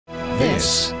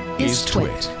This is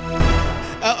TWiT.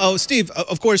 Oh, Steve,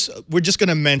 of course, we're just going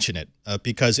to mention it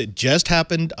because it just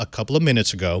happened a couple of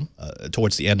minutes ago,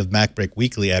 towards the end of MacBreak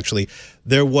Weekly, actually.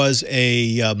 There was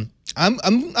a,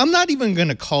 I'm not even going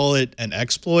to call it an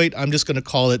exploit. I'm just going to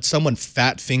call it someone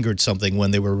fat-fingered something when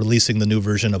they were releasing the new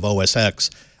version of OS X,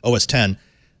 OS X,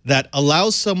 that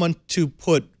allows someone to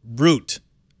put root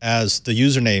as the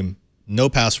username, no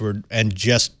password, and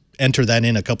just enter that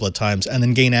in a couple of times and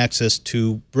then gain access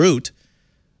to root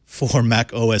for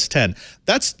macOS X.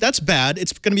 That's bad.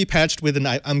 It's going to be patched within,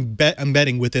 I'm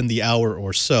betting within the hour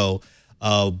or so.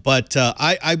 But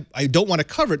I don't want to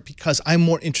cover it because I'm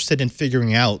more interested in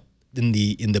figuring out in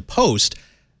the post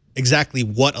exactly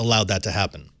what allowed that to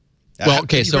happen. Well,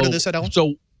 okay,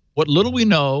 so what little we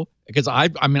know, because I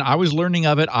mean I was learning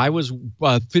of it. I was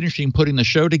finishing putting the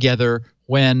show together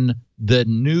when the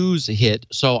news hit,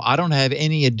 so I don't have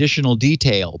any additional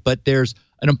detail. But there's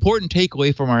an important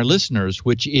takeaway from our listeners,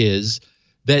 which is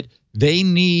that they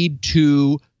need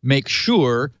to make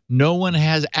sure no one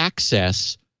has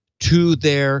access to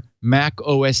their Mac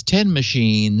OS X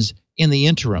machines in the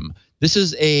interim. This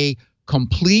is a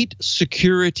complete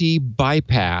security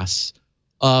bypass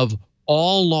of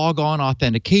all logon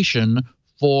authentication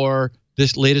for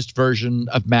this latest version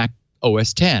of Mac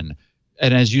OS X.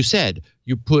 And as you said,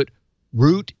 you put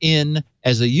root in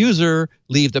as a user,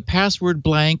 leave the password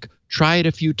blank, try it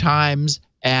a few times,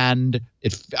 and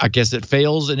I guess it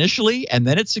fails initially, and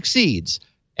then it succeeds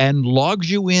and logs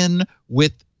you in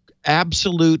with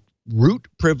absolute root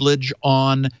privilege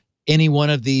on any one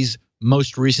of these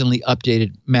most recently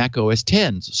updated Mac OS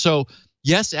Xs. So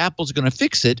yes, Apple's going to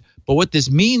fix it, but what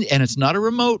this means, and it's not a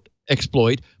remote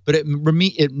exploit, but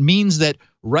it means that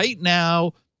right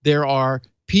now there are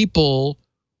people,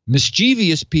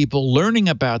 mischievous people, learning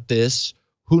about this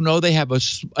who know they have a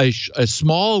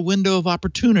small window of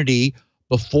opportunity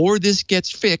before this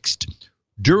gets fixed,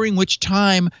 during which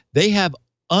time they have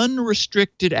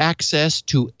unrestricted access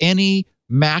to any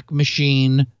Mac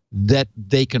machine that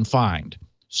they can find.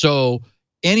 So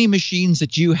any machines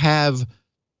that you have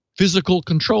physical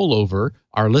control over,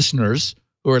 our listeners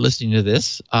who are listening to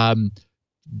this,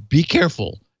 be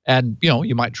careful. And, you know,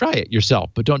 you might try it yourself,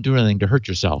 but don't do anything to hurt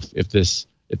yourself if this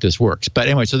works. But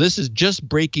anyway, so this is just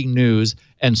breaking news,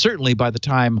 and certainly by the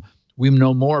time we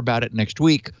know more about it next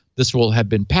week, this will have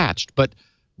been patched. But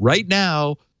right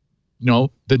now, you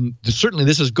know, certainly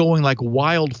this is going like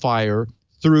wildfire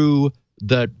through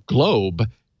the globe,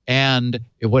 and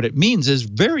what it means is,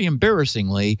 very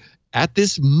embarrassingly, at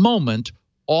this moment,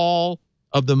 all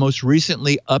of the most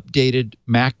recently updated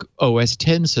Mac OS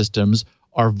X systems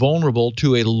are vulnerable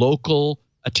to a local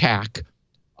attack,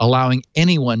 allowing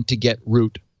anyone to get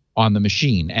root on the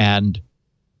machine and,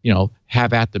 you know,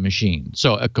 have at the machine.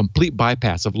 So a complete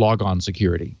bypass of logon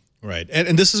security. Right,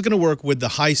 and this is going to work with the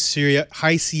High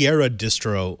Sierra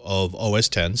distro of OS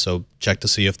X. So check to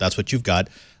see if that's what you've got.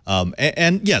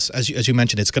 And yes, as you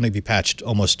mentioned, it's going to be patched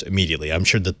almost immediately. I'm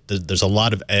sure that there's a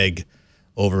lot of egg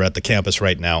over at the campus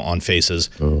right now on Faces.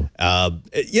 Oh.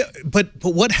 Yeah, but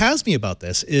what has me about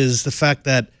this is the fact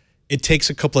that it takes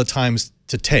a couple of times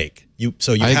to take.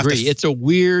 I agree. It's a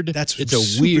weird.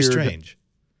 Super strange.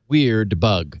 Weird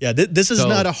bug. Yeah, this is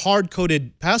not a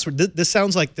hard-coded password. This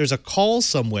sounds like there's a call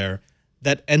somewhere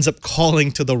that ends up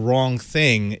calling to the wrong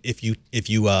thing if you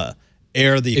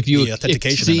err the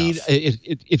authentication enough.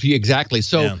 Exactly.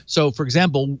 So for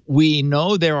example, we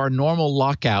know there are normal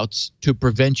lockouts to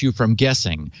prevent you from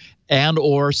guessing, and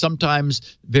or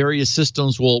sometimes various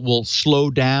systems will slow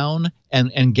down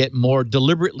and get more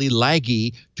deliberately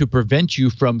laggy to prevent you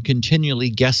from continually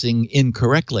guessing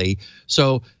incorrectly.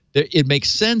 So it makes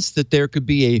sense that there could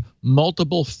be a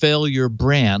multiple failure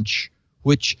branch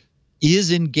which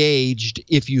is engaged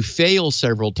if you fail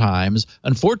several times.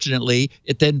 Unfortunately,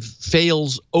 it then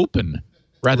fails open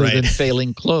rather than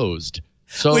failing closed.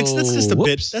 So that's just a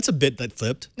bit. That's a bit that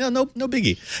flipped. No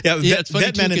biggie. Yeah,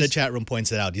 Vetman in the chat room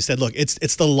points it out. He said, "Look,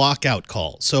 it's the lockout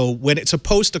call. So when it's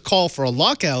supposed to call for a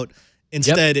lockout,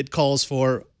 instead it calls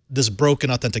for this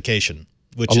broken authentication,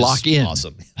 which is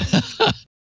awesome."